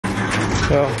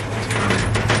So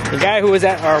the guy who was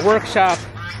at our workshop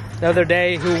the other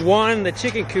day who won the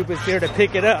chicken coop is here to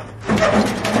pick it up.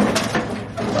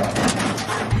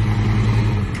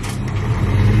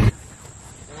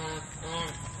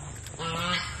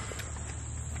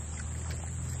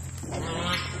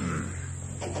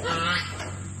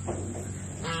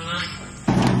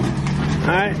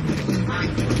 Alright,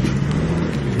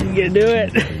 you gonna do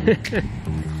it?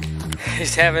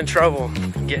 He's having trouble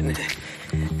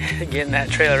getting that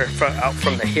trailer out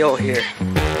from the hill here.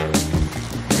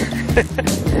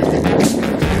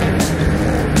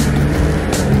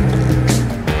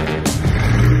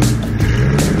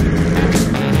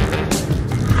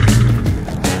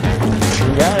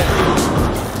 You got it.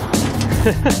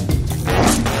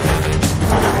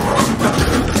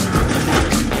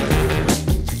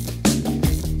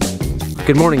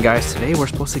 Good morning, guys. Today we're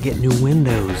supposed to get new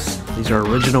windows. These are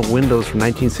original windows from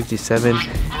 1967,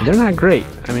 and they're not great.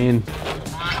 I mean,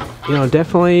 you know,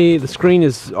 definitely the screen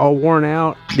is all worn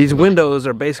out. These windows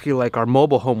are basically like our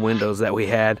mobile home windows that we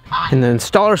had. And the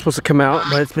installer is supposed to come out,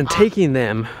 but it's been taking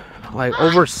them like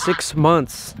over 6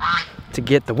 months to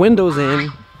get the windows in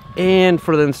and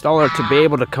for the installer to be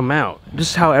able to come out.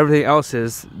 Just how everything else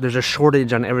is, there's a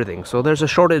shortage on everything. So there's a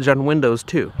shortage on windows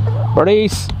too.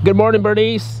 Birdies, good morning,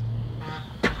 birdies.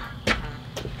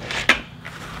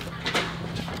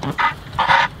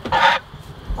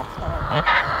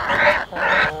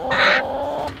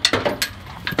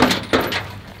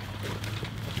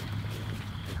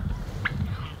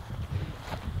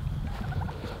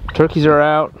 Turkeys are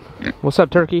out. What's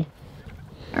up, turkey?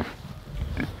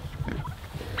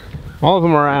 All of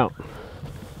them are out.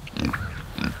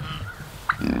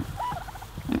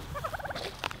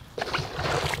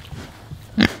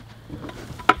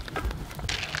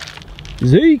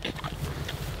 Zeke!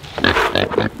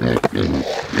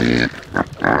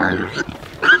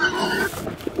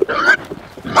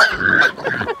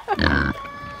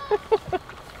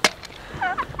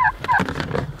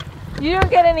 You don't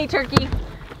get any turkey.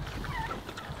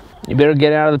 You better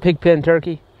get out of the pig pen,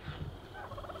 turkey.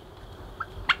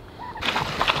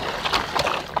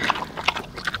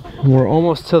 We're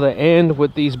almost to the end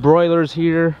with these broilers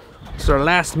here. It's our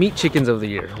last meat chickens of the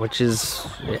year, which is,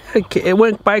 it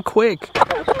went by quick.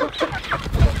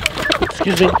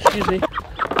 Excuse me, excuse me.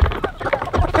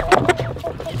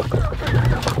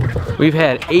 We've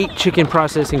had 8 chicken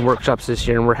processing workshops this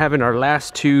year, and we're having our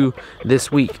last 2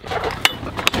 this week.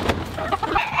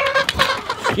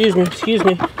 Excuse me, excuse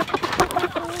me.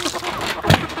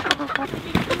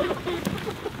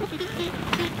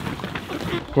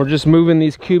 We're just moving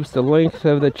these coops the length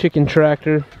of the chicken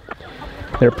tractor.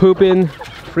 They're pooping.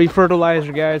 Free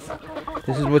fertilizer, guys.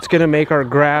 This is what's gonna make our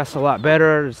grass a lot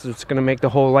better. This is what's gonna make the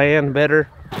whole land better.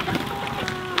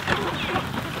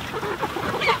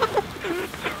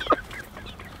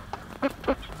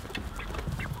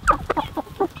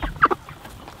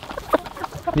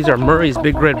 These are Murray's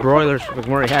Big Red Broilers from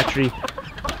McMurray Hatchery.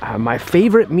 My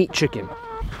favorite meat chicken.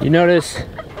 You notice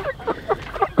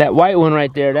that white one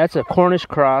right there, that's a Cornish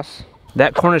cross.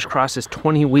 That Cornish cross is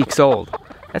 20 weeks old.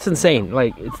 That's insane.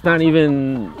 Like, it's not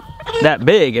even that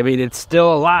big. I mean, it's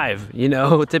still alive, you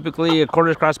know. Typically, a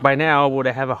Cornish cross by now would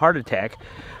have a heart attack.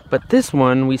 But this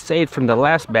one, we saved from the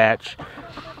last batch,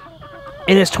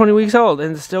 and it's 20 weeks old,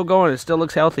 and it's still going. It still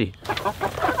looks healthy.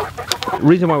 The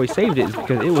reason why we saved it is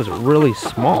because it was really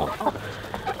small.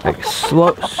 Like,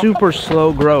 slow, super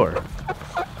slow grower.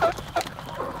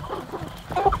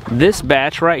 This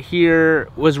batch right here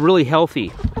was really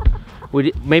healthy.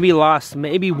 We maybe lost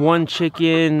one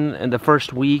chicken in the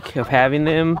first week of having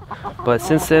them, but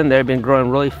since then they've been growing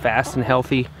really fast and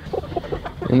healthy.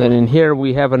 And then in here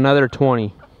we have another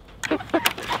 20.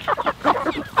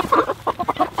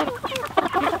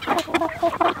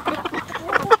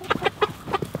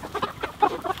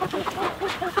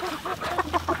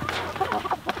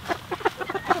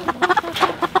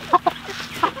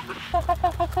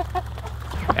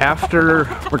 After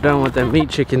we're done with them meat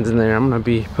chickens in there, I'm gonna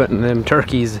be putting them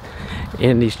turkeys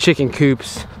in these chicken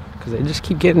coops because they just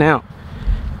keep getting out.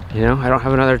 You know, I don't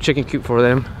have another chicken coop for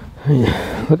them.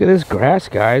 Look at this grass,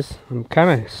 guys. I'm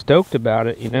kind of stoked about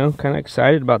it, you know, kind of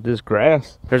excited about this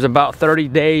grass. There's about 30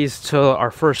 days till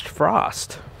our first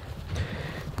frost.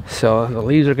 So the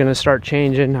leaves are gonna start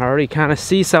changing. I already kind of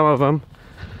see some of them,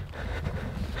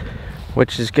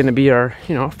 which is gonna be our,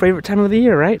 you know, favorite time of the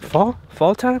year, right? Fall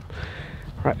time.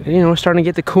 Right, you know, we're starting to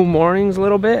get the cool mornings a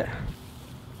little bit.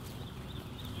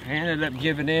 I ended up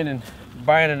giving in and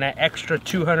buying an extra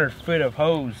 200 feet of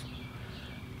hose.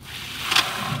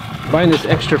 Buying this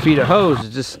extra feet of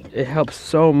hose, it helps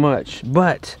so much.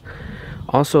 But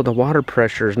also the water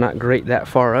pressure is not great that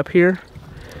far up here.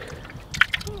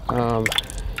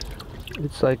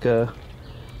 It's like it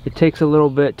takes a little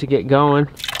bit to get going.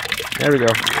 There we go,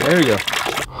 there we go.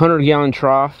 100-gallon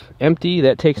trough, empty.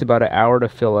 That takes about an hour to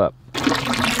fill up.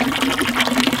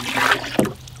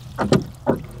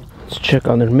 Let's check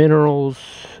on their minerals.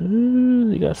 Ooh,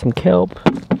 they got some kelp.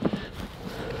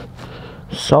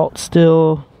 Salt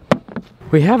still.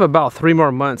 We have about 3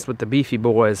 more months with the beefy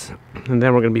boys, and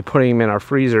then we're going to be putting them in our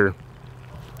freezer.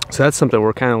 So that's something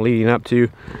we're kind of leading up to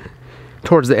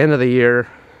towards the end of the year.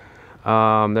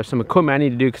 There's some equipment I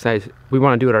need to do because we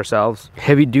want to do it ourselves.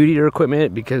 Heavy duty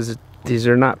equipment, because these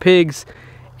are not pigs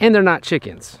and they're not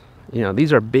chickens. You know,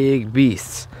 these are big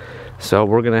beasts. So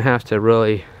we're going to have to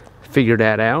really figure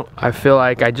that out. I feel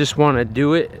like I just want to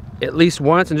do it at least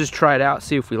once and just try it out,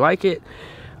 see if we like it.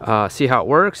 See how it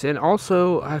works, and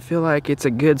also I feel like it's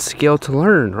a good skill to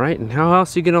learn, right? And how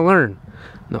else are you gonna learn?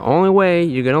 The only way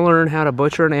you're gonna learn how to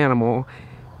butcher an animal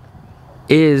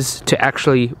is to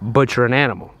actually butcher an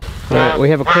animal. All right,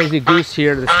 we have a crazy goose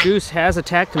here. This goose has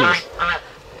attacked me.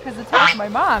 Has attacked my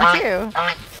mom too.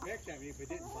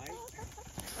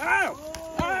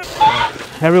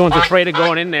 Everyone's afraid of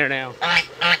going in there now.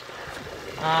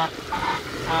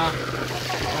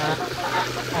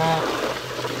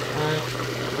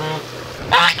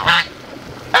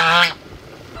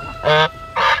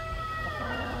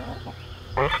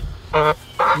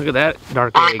 Look at that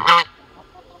dark egg.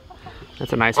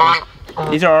 That's a nice one.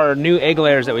 These are our new egg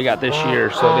layers that we got this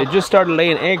year. So they just started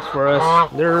laying eggs for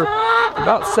us. They're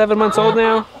about 7 months old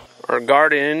now. Our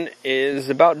garden is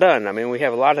about done. I mean, we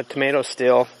have a lot of tomatoes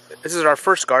still. This is our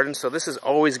first garden, so this is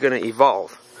always going to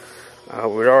evolve.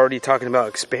 We're already talking about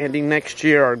expanding next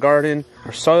year, our garden.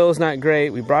 Our soil is not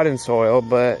great. We brought in soil,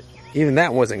 but even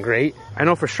that wasn't great. I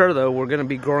know for sure though, we're gonna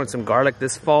be growing some garlic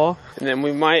this fall. And then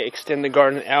we might extend the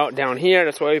garden out down here.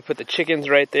 That's why we put the chickens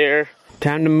right there.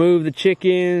 Time to move the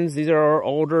chickens. These are our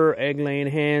older egg laying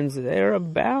hens. They're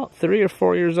about 3 or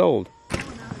 4 years old.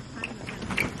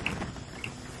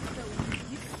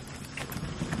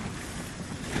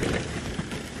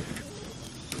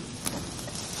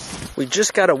 We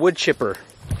just got a wood chipper.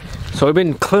 So we've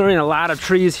been clearing a lot of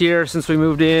trees here since we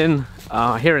moved in,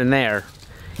 here and there.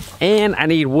 And I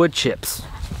need wood chips.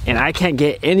 And I can't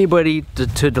get anybody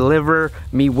to deliver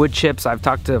me wood chips. I've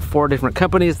talked to 4 different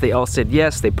companies. They all said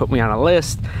yes. They put me on a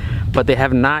list, but they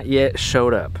have not yet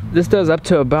showed up. This does up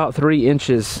to about 3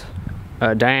 inches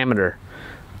diameter.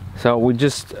 So we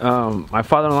just, my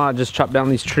father-in-law just chopped down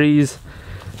these trees.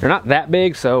 They're not that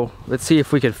big, so let's see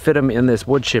if we can fit them in this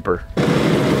wood chipper.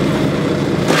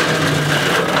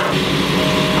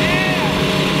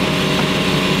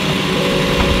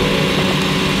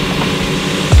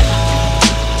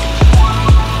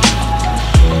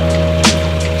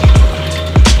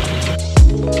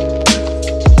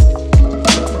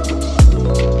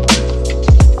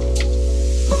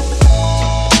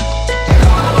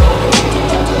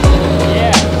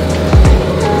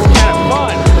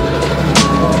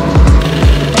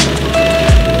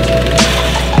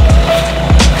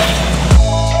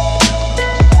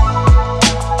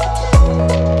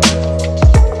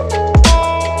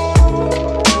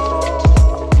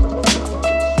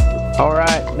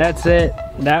 That's it.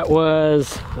 That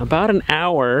was about an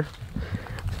hour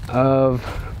of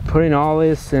putting all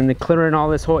this and clearing all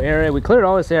this whole area. We cleared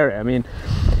all this area. I mean,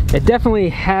 it definitely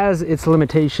has its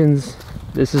limitations.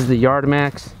 This is the Yard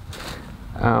Max.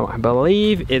 I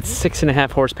believe it's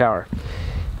 6.5 horsepower.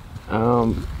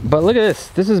 But look at this.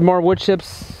 This is more wood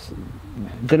chips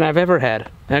than I've ever had,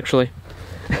 actually.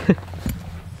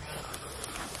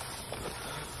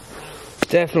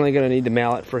 Definitely gonna need the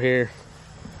mallet for here.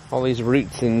 All these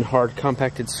roots and hard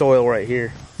compacted soil right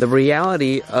here. The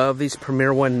reality of these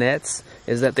Premier One nets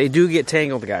is that they do get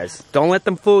tangled, guys. Don't let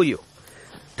them fool you.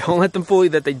 Don't let them fool you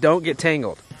that they don't get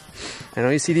tangled. I know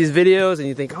you see these videos and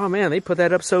you think, oh man, they put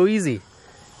that up so easy.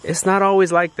 It's not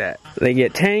always like that. They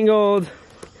get tangled.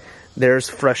 There's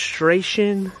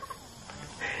frustration.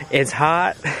 It's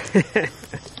hot.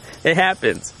 It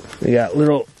happens. We got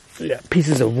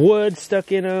pieces of wood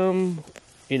stuck in them.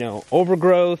 You know,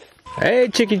 overgrowth. Hey,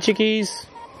 chickies.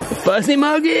 Fuzzy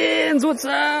Muggins, what's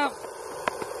up?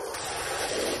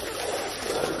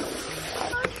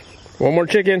 One more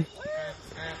chicken.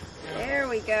 There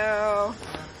we go.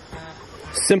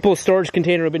 Simple storage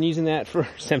container. I've been using that for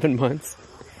 7 months.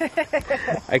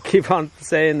 I keep on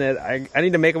saying that I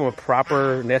need to make them a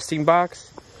proper nesting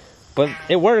box, but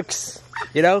it works.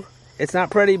 You know, it's not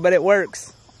pretty, but it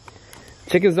works.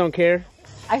 Chickens don't care.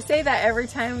 I say that every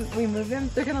time we move them,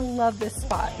 they're gonna love this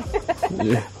spot.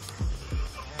 Yeah.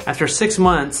 After 6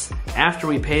 months, after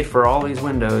we paid for all these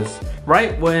windows,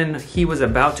 right when he was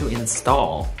about to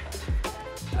install,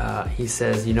 he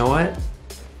says, you know what?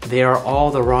 They are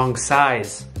all the wrong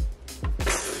size.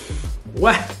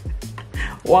 What?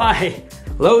 Why?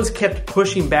 Lowe's kept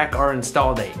pushing back our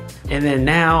install date. And then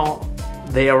now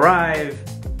they arrive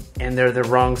and they're the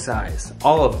wrong size,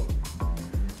 all of them.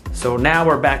 So now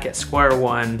we're back at square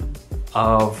one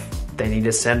of they need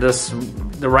to send us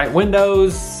the right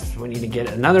windows. We need to get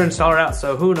another installer out,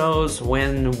 so who knows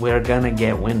when we're gonna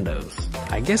get windows.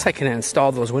 I guess I can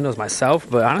install those windows myself,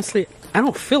 but honestly, I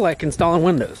don't feel like installing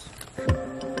windows.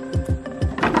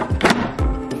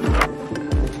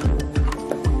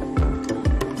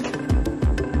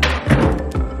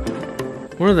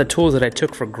 One of the tools that I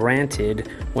took for granted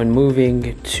when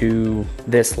moving to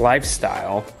this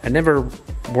lifestyle, I never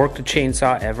worked a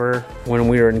chainsaw ever when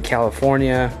we were in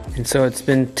California, and so it's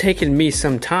been taking me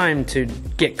some time to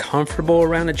get comfortable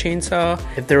around a chainsaw.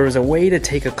 If there was a way to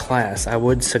take a class, I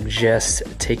would suggest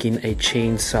taking a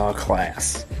chainsaw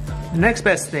class. The next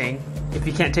best thing, if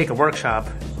you can't take a workshop,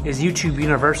 is YouTube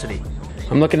University.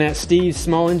 I'm looking at Steve's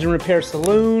Small Engine Repair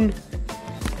Saloon,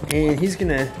 and he's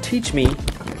gonna teach me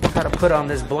how to put on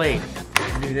this blade.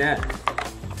 Do that.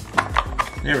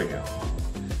 There we go.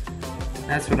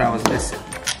 That's what I was missing.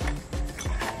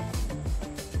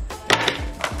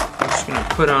 I'm just gonna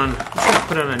put on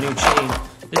a new chain.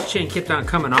 This chain kept on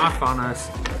coming off on us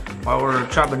while we were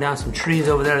chopping down some trees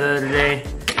over there the other day.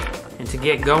 And to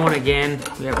get going again,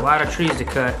 we have a lot of trees to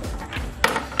cut.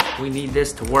 We need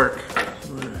this to work.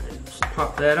 Just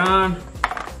pop that on.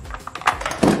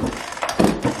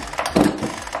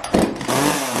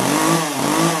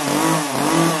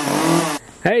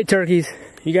 Hey turkeys,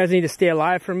 you guys need to stay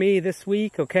alive for me this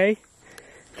week, okay?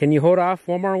 Can you hold off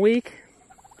one more week?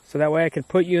 So that way I can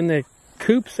put you in the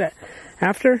coops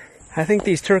after? I think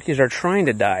these turkeys are trying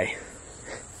to die.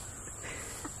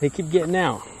 They keep getting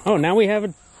out. Oh, now we have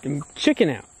a chicken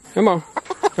out. Come on,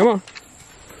 come on.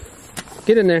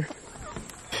 Get in there.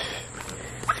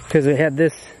 Because it had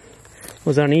this,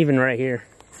 was uneven right here.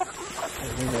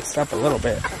 Move this up a little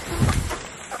bit.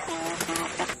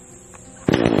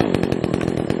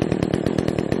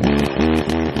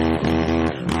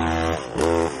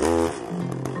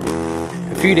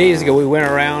 A few days ago we went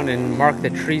around and marked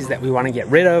the trees that we want to get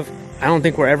rid of. I don't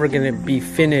think we're ever going to be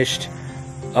finished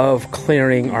of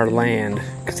clearing our land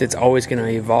because it's always going to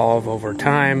evolve over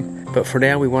time. But for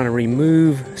now we want to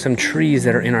remove some trees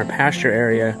that are in our pasture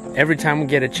area. Every time we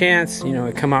get a chance, you know,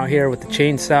 I come out here with the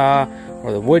chainsaw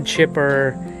or the wood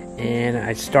chipper and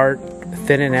I start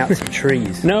thinning out some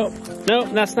trees. Nope,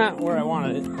 that's not where I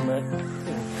wanted it, but you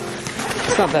know,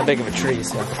 it's not that big of a tree,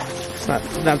 so it's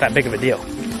not that big of a deal.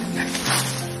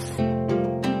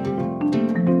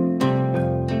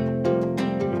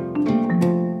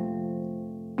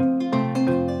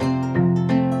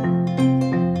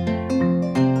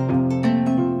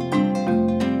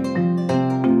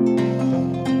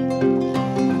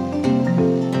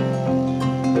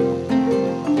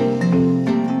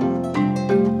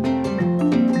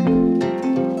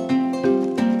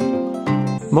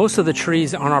 Most of the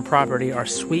trees on our property are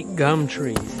sweet gum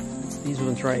trees. It's these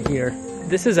ones right here.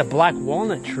 This is a black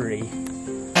walnut tree. We'll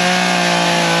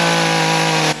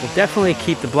definitely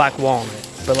keep the black walnut,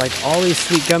 but like all these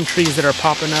sweet gum trees that are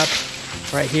popping up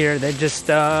right here, they just,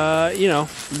 you know,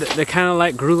 they kind of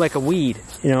like grew like a weed.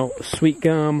 You know, sweet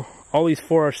gum, all these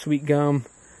four are sweet gum,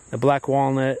 the black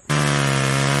walnut.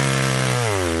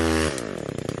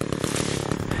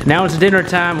 Now it's dinner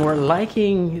time. We're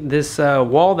liking this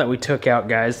wall that we took out,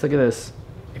 guys. Look at this.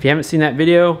 If you haven't seen that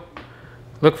video,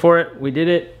 look for it. We did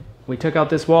it. We took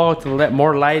out this wall to let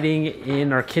more lighting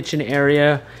in our kitchen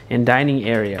area and dining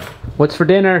area. What's for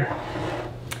dinner?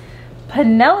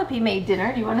 Penelope made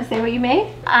dinner. Do you want to say what you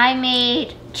made? I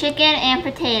made chicken and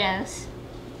potatoes.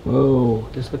 Whoa,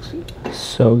 this looks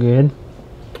so good.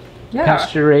 Yeah.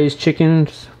 Pasture-raised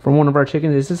chickens from one of our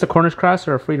chickens. Is this a Cornish cross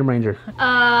or a Freedom Ranger?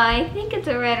 I think it's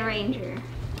a Red Ranger.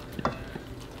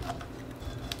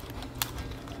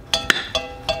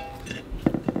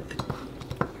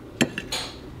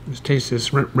 Let's taste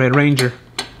this Red Ranger.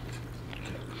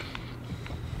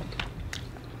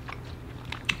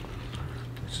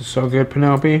 This is so good,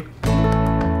 Penelope.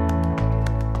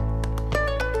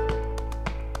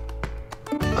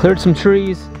 Cleared some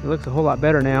trees. It looks a whole lot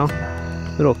better now.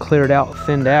 A little cleared out,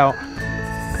 thinned out.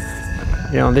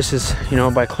 You know, this is, you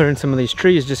know, by clearing some of these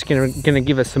trees, just gonna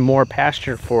give us some more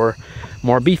pasture for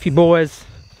more beefy boys,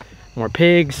 more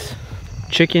pigs,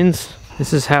 chickens.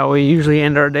 This is how we usually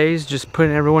end our days, just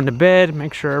putting everyone to bed,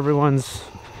 make sure everyone's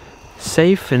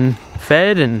safe and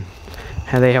fed and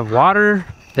how they have water.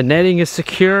 The netting is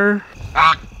secure.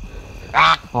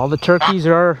 All the turkeys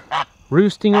are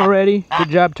roosting already. Good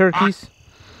job, turkeys.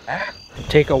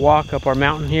 take a walk up our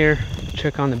mountain here,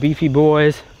 check on the beefy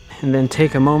boys, and then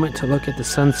take a moment to look at the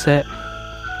sunset